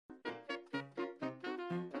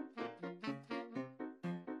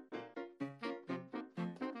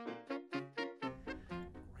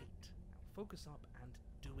focus up and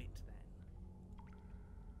do it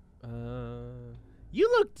then. You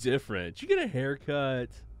look different. You get a haircut.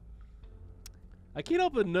 I can't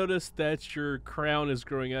help but notice that your crown is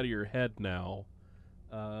growing out of your head now.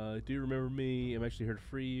 Do you remember me? I'm actually here to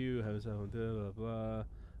free you. Have blah blah blah.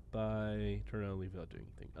 Bye. Turn around and leave without doing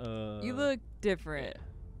anything. You look different.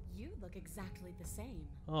 You look exactly the same.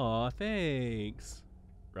 Aw, thanks.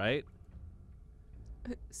 Right?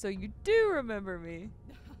 So you do remember me.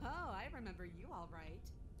 Oh, I remember you all right.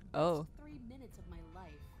 Oh. Just 3 minutes of my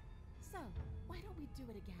life. So, why don't we do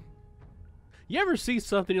it again? You ever see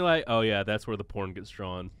something you're like, oh yeah, that's where the porn gets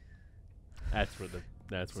drawn. That's where the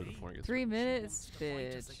porn gets 3 drawn. minutes, If she wants to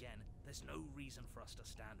fight us bitch. again, there's no reason for us to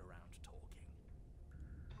stand around talking.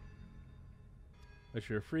 I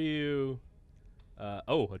sure free you.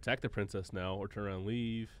 Attack the princess now or turn around and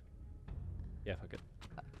leave. Yeah, fuck it.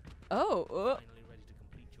 Oh. Finally ready to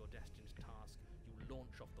complete your destined task, you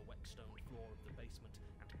launch off the whetstone floor of the basement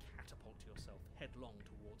and catapult yourself headlong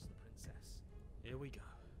towards the princess. Here we go.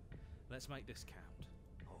 Let's make this count.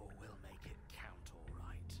 Oh, we'll make it count, all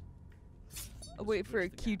right. I'll wait for a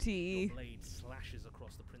Bridge the gap. QTE. Your blade slashes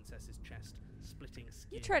across the princess's chest, splitting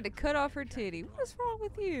skin. You tried to cut off her titty. What is wrong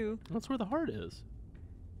with you? That's where the heart is.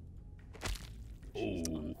 She's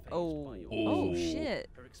Oh. unfazed Oh. by your Oh, Oh. shit.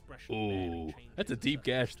 Her expression barely Oh. changes That's a as deep her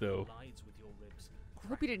gash, fist though. collides with your ribs, I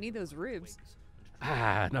hope you didn't need those ribs.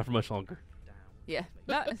 Ah, not for much longer. down. Yeah.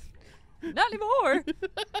 Not anymore. You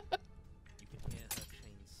can hear her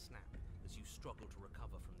chains snap as you struggle to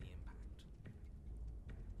recover from the impact.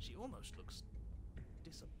 She almost looks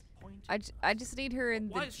disappointed. I just need her in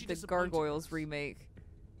Why is she the disappointed Gargoyles in us? remake.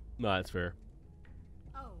 No, that's fair.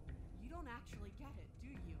 Oh, you don't actually get it, do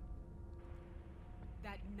you?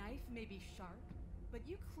 That knife may be sharp, but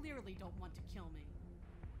you clearly don't want to kill me.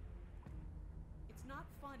 It's not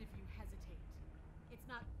fun if you hesitate. It's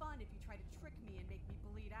not fun if you try to trick me and make me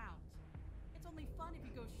bleed out. It's only fun if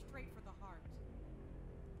you go straight for the heart.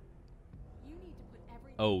 You need to put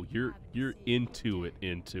everything Oh, you have in you're a safe into it,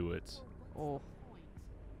 container. into it. Or what's Oh. the point?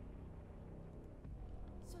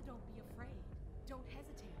 So don't be afraid. Don't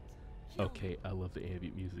hesitate. Kill Okay, me. I love the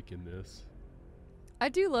ambient music in this. I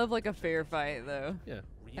do love like a fair fight though. Yeah.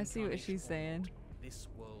 I see what she's saying. This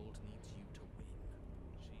world needs you to win.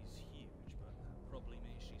 She's huge, but that probably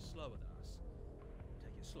means she's slower than us.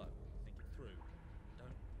 Take it slow. Think it through.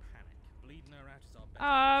 Don't panic. Bleeding her out is our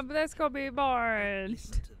best. But that's gonna be boring.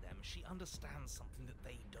 Listen to them. She understands something that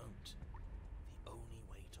they don't. The only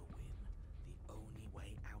way to win, the only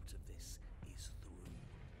way out of this is through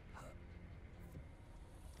her.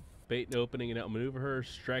 Bait an opening and outmaneuver her,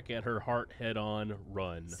 strike at her heart head on,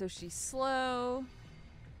 run. So she's slow.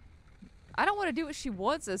 I don't want to do what she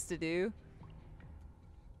wants us to do.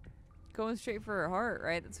 Going straight for her heart,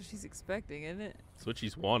 right? That's what she's expecting, isn't it? That's what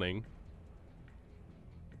she's wanting.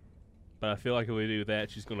 But I feel like if we do that,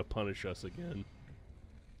 she's going to punish us again.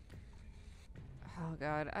 Oh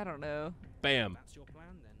god, I don't know. Bam. That's your plan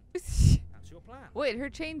then. That's your plan. Wait, her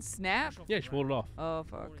chain snapped? Dash off Yeah, the she pulled it ground, off. Oh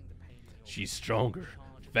fuck. ignoring the pain in your She's body, stronger,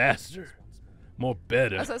 charge of faster, once more. more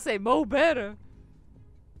better. I was gonna say Mo better.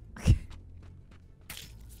 You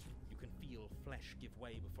can feel flesh give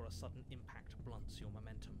way before a sudden impact blunts your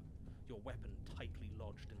momentum, your weapon tightly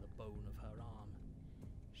lodged in the bone of her arm.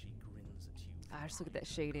 She grins at you. Ah, just look at that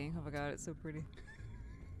shading. Oh my god, it's so pretty.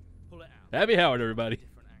 Pull it out. Happy Howard, everybody.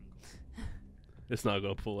 Different angle. It's not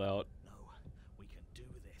going to pull out. No, we can do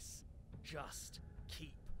this. Just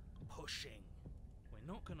keep pushing. We're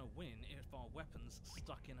not gonna win if our weapon's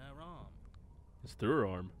stuck in her arm. It's through her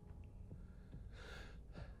arm.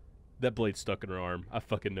 That blade's stuck in her arm. I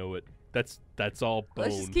fucking know it. That's all bone.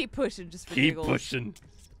 Let's just keep pushing just for Keep giggles. pushing.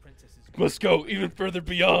 The princess's Must go even further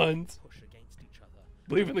beyond. push against each other.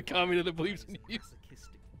 Believe in the communist that believes in you.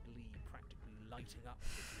 Masochistic glee practically lighting up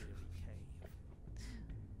the dreary cave.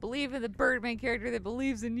 Believe in the Birdman character that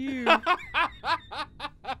believes in you.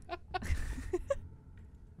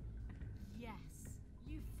 Yes,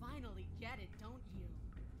 you finally get it, don't you?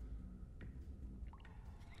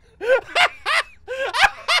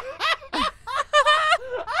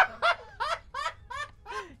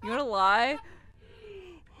 You wanna lie?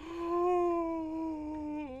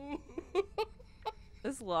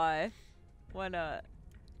 Let's lie. Why not?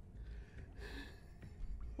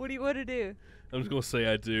 What do you want to do? I'm just going to say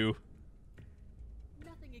I do.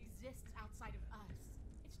 Nothing exists outside of us.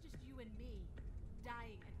 It's just you and me,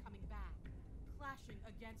 dying and coming back, clashing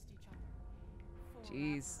against each other.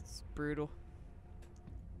 Jeez, it's brutal.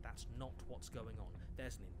 That's not what's going on.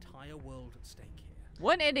 There's an entire world at stake here.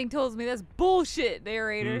 One ending tells me that's bullshit,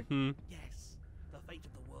 narrator. Mm-hmm. Yes, the fate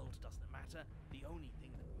of the world doesn't matter. The only thing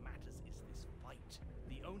that matters is this fight.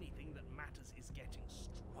 The only thing that matters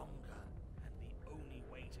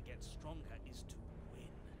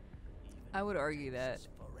I would argue that. Takes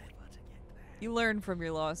us forever to get there. You learn from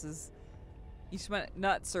your losses. You just might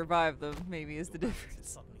not survive them, maybe, is the Your balance is difference.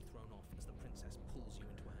 suddenly thrown off as the princess pulls you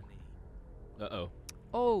into her knee. Uh-oh.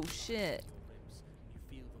 Oh, shit. Your ribs, you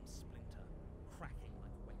feel them splinter, cracking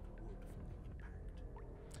like wet wood from the impact.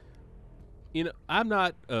 You know, I'm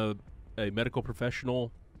not a medical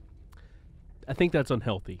professional. I think that's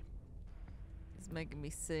unhealthy. It's making me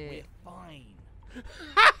We're sick. fine.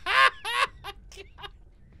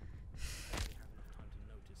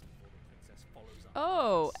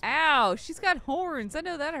 Oh, ow. She's got horns. I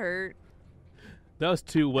know that hurt. That was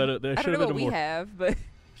too wet. There I should don't have know been what a we more have, but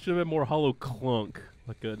should have been more hollow clunk,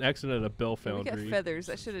 like an accident at a bell we got foundry. feathers.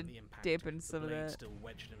 That should have dampened some of that. Still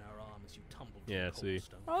wedged in her arm as you tumbled Yeah, through see.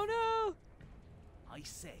 cobblestone. Oh, no. I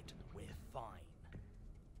said we're fine.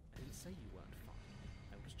 I didn't say you weren't fine.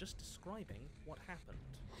 I was just describing what happened.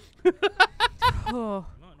 Oh.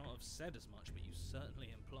 You might not have said as much, but you certainly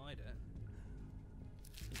implied it.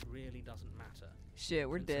 It really doesn't matter. Shit,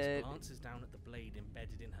 we're Princess dead. glances down at the blade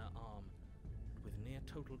embedded in her arm, and with near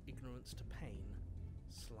total ignorance to pain,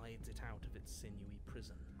 slides it out of its sinewy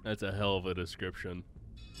prison. That's a hell of a description.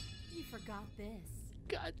 You forgot this.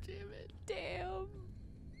 God damn it. Damn.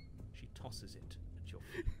 She tosses it at your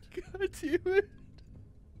feet. God damn it.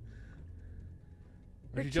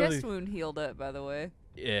 Her Did you chest tell me- wound healed up, by the way.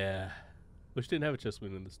 Yeah. Well, she didn't have a chest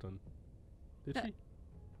wound in this one. Did she?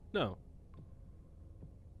 No.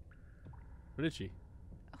 Or did she?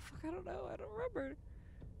 Oh, fuck, I don't know. I don't remember.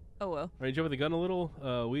 Oh, well. All right, jump with the gun a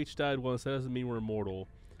little. We each died once. That doesn't mean we're immortal.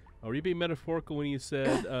 Were you being metaphorical when you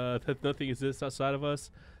said that nothing exists outside of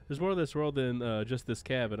us? There's more of this world than just this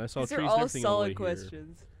cabin. I saw These are trees and all everything on the way solid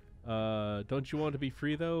questions. here. Don't you want to be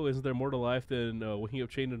free, though? Isn't there more to life than waking up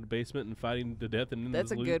chained in the basement and fighting to death and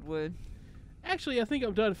That's a loop? good one. Actually, I think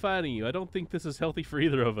I'm done fighting you. I don't think this is healthy for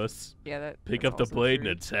either of us. Yeah, that. Pick that's up the also blade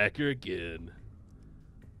true. and attack her again.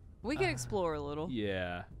 We can explore a little.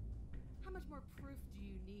 Yeah. How much more proof do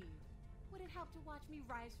you need? Would it help to watch me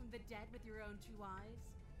rise from the dead with your own two eyes?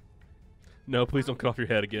 No, please don't cut off your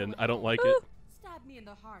head again. I don't like it. Ooh. Stab me in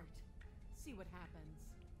the heart. See what happens.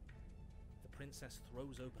 The princess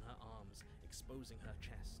throws open her arms, exposing her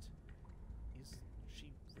chest. Is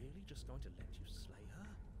she really just going to let you slay her?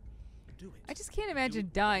 Do it. I just can't Do imagine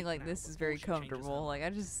it dying right like now this is before very she changes her comfortable. Like, I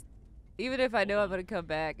mind. just. Even if I know Hold I'm going to come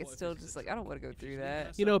back, What it's if still it's just a like, I don't want to go if through she's that.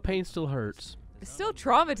 with You know, herself, pain still hurts. It's there's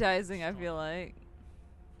still only traumatizing, I stop. feel like.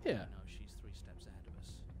 Yeah. No, she's 3 steps ahead of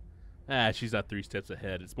us. Ah, she's not 3 steps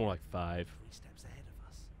ahead. It's more like 5. 3 steps ahead of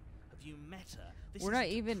us. Have you met her? This We're not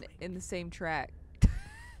isn't a even trick. in the same track.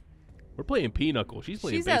 We're playing pinochle. She's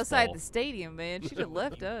playing She's baseball. outside the stadium, man. She'd have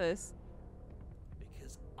left us.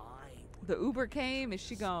 Because I would The Uber came, is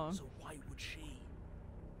she gone? So why would she?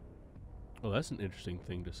 Oh, that's an interesting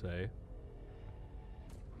thing to say.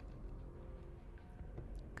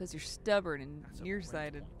 Because you're stubborn and That's a great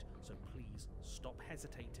nearsighted. point. So please stop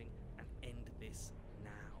hesitating and end this now.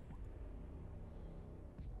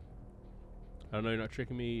 I don't know. You're not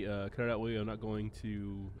tricking me. Cut it out, Willie. I'm not going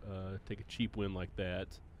to take a cheap win like that.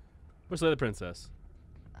 Where's the other princess?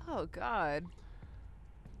 Oh, God.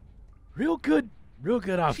 Real good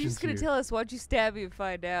options She's going here. to tell us, why'd you stab me and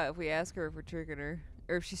find out if we ask her if we're tricking her.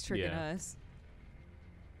 Or if she's tricking Yeah. us.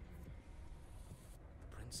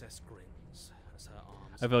 The princess grins as her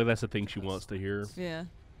arms. I feel like that's the thing she wants to hear. Yeah.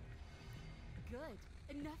 Good.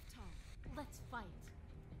 Enough talk. Let's fight.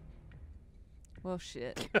 Well,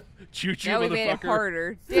 shit. Choo choo, Now we motherfucker. made it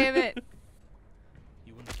harder. Damn it.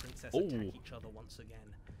 You and the princess Oh. attack each other once again.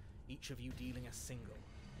 Each of you dealing a single,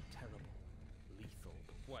 terrible, lethal.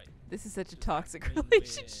 Wait. This is such a Does that toxic mean we're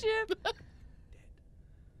relationship. dead,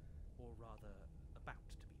 or rather, about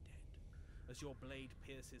to be dead. As your blade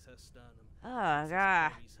pierces her sternum, the Oh, princess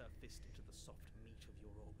God. buries her fist into the soft meat of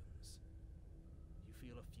your organs. You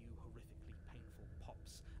feel a few horrifically painful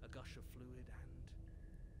pops, a gush of fluid, and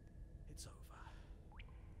it's over.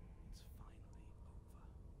 It's finally over.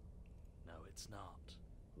 No, it's not.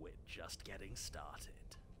 We're just getting started.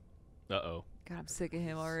 Uh-oh. God, I'm sick of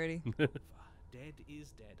him already. Dead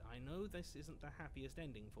is dead. I know this isn't the happiest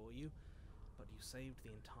ending for you, but you saved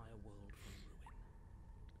the entire world from ruin.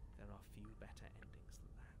 There are few better endings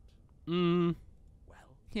than that. Mm.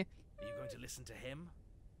 Well, Yeah. are you going to listen to him,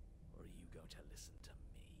 or are you going to listen to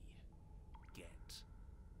me? Get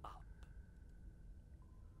up.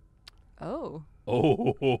 Oh.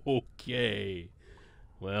 Okay.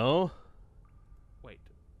 Well. Wait,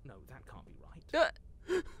 no, that can't be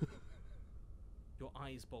right. Your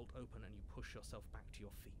eyes bolt open and you push yourself back to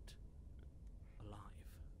your feet. Alive.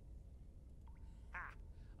 Ah!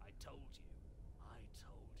 I told you. I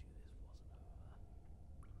told you this wasn't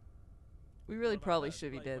over. We really What about probably her?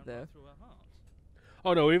 should be Blade dead went right though. through her heart.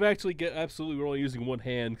 Oh no, we've actually absolutely we're only using one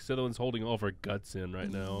hand because the other one's holding all of our guts in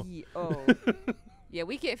right now. Oh. Yeah,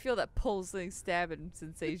 we can't feel that pulsing, stabbing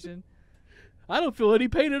sensation. I don't feel any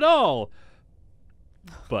pain at all,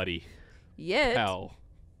 buddy. Yet. Pal,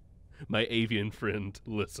 my avian friend,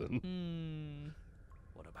 listen.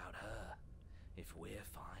 What about her? If we're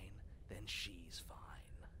fine, then she's fine.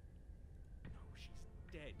 No,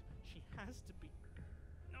 she's dead. She has to be.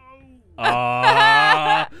 No.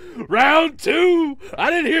 Round 2. I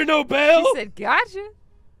didn't hear no bell. She said, "Gotcha."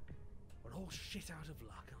 We're all shit out of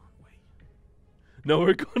luck, aren't we? No,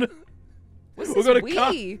 we're gonna. What's We're this gonna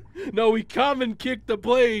we? No, we come and kick the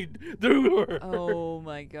blade through her. Oh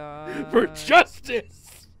my god. For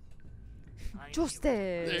justice. I knew Justice.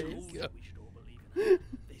 it. I There told you you go. we should all believe in her.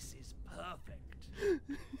 This is perfect.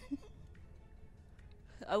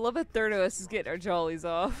 I love a third of us is getting our jollies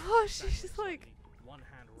off. Oh, she's just like, One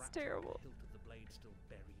hand it's wrapped around terrible. the hilt of the blade still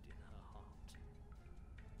buried in her heart.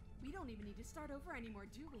 We don't even need to start over anymore,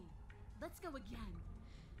 do we? Let's go again.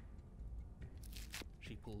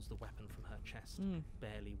 She pulls the weapon from her chest,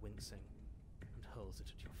 barely wincing, and hurls it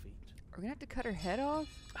at your feet. Are we gonna have to cut her head off?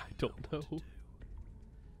 I don't know. What to do.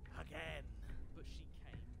 Again. But she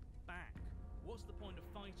came back. What's the point of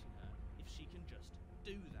fighting her if she can just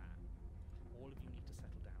do that? All of you need to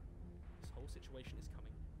settle down. This whole situation is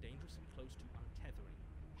coming dangerously close to untethering.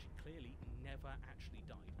 She clearly never actually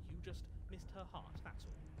died. You just missed her heart, that's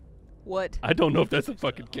all. What? I don't know if that's the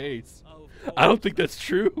fucking case. Oh, I don't think that's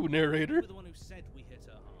true, narrator. You were the one who said we hit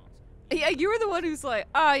her heart. Yeah, you were the one who's like,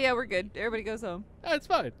 "Oh yeah, we're good. Everybody goes home, That's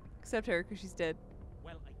fine. except her, because she's dead."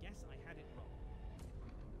 Well, I guess I had it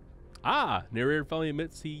wrong. Narrator finally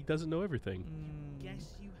admits he doesn't know everything.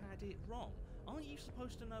 Guess you had it wrong. Aren't you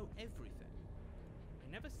supposed to know everything?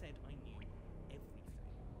 I never said I knew everything.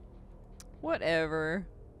 Whatever.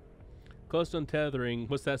 Close to untethering.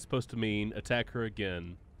 What's that supposed to mean? Attack her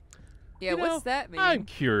again. Yeah, You know, what's that mean? I'm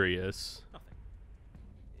curious. Nothing.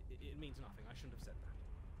 It means nothing. I shouldn't have said that.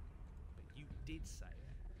 But you did say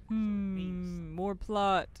it. So it means More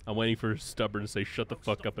plot. I'm waiting for Stubborn to say shut the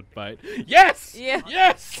fuck up and fight. Yes! Yeah.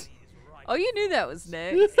 Yes! something is right. Oh, you knew that was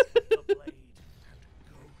next. The blade and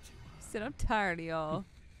go to her. Said I'm tired of y'all.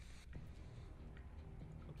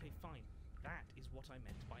 Okay, fine. That is what I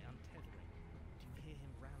meant by untethering. Do you hear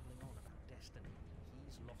him rambling on about destiny?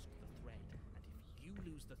 He's lost the thread, and if you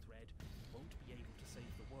lose the thread, you won't be able to save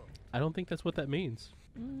the world. I don't think that's what that means.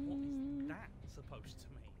 What is that supposed to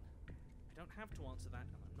mean? I don't have to answer that,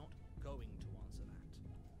 and I'm not going to answer that.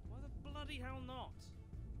 Why the bloody hell not?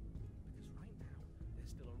 Because right now, there's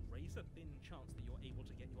still a razor-thin chance that you're able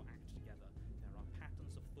to get your act together. There are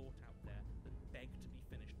patterns of thought out there that beg to be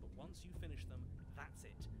finished, but once you finish them, that's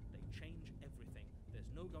it. They change everything. There's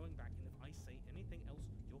no going back, and if I say anything else,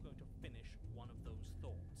 you're going to finish one of those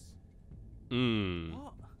thoughts.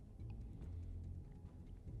 What?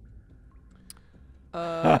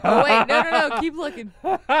 Oh wait, no, keep looking.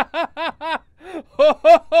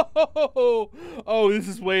 Oh, this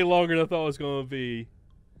is way longer than I thought it was going to be.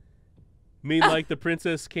 Mean like the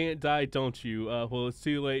princess can't die, don't you? Well, it's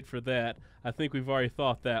too late for that. I think we've already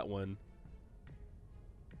thought that one.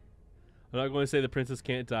 I'm not going to say the princess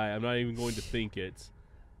can't die. I'm not even going to think it.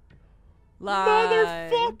 Lie.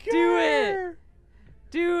 Motherfucker! Do it.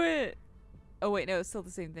 Do it. Oh wait, no, it's still the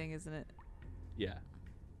same thing, isn't it? Yeah.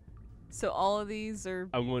 So all of these are.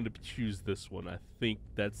 I'm going to choose this one. I think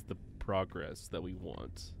that's the progress that we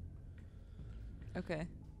want. Okay.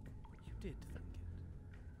 You did think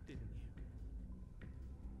it, didn't you?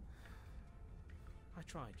 I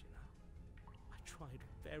tried, you know. I tried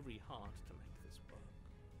very hard to make this work.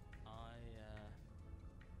 I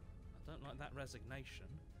don't like that resignation.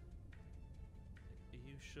 Are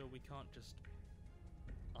you sure we can't just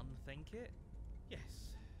unthink it?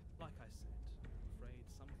 Yes, like I said, I'm afraid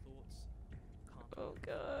some thoughts can't. Oh be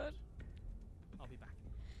god. I'll be back.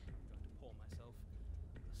 I'm going to pour myself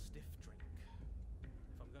a stiff drink.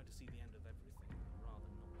 If I'm going to see the end of everything, I'd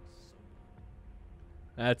rather not be sober.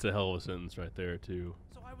 That's a hell of a sentence right there, too.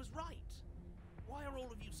 So I was right. Why are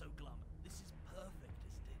all of you so glum? This is perfect,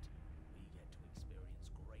 isn't it? We get to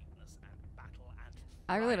experience greatness and battle and.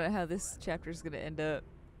 I really don't know how triumph this forever. chapter's gonna end up.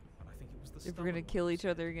 But I think it was the If we're gonna stubborn kill one each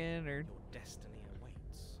who other said, again, or. Your destiny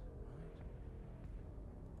awaits,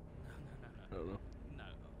 right? I don't know. No,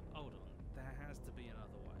 hold on. There has to be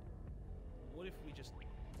another way. What if we just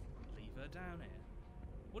leave her down here?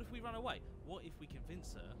 What if we run away? What if we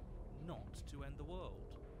convince her not to end the world?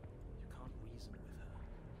 You can't reason with her.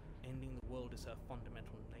 Ending the world is her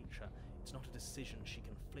fundamental nature. It's not a decision she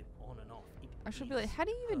can flip on and off. I should be like, how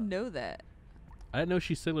do you even her. know that? I didn't know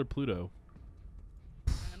she's Sailor Pluto.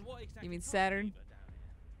 And what You mean Saturn?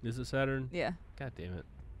 Is it Saturn? Yeah. God damn it.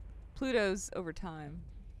 Pluto's over time.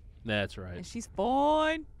 That's right. And she's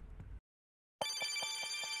fine.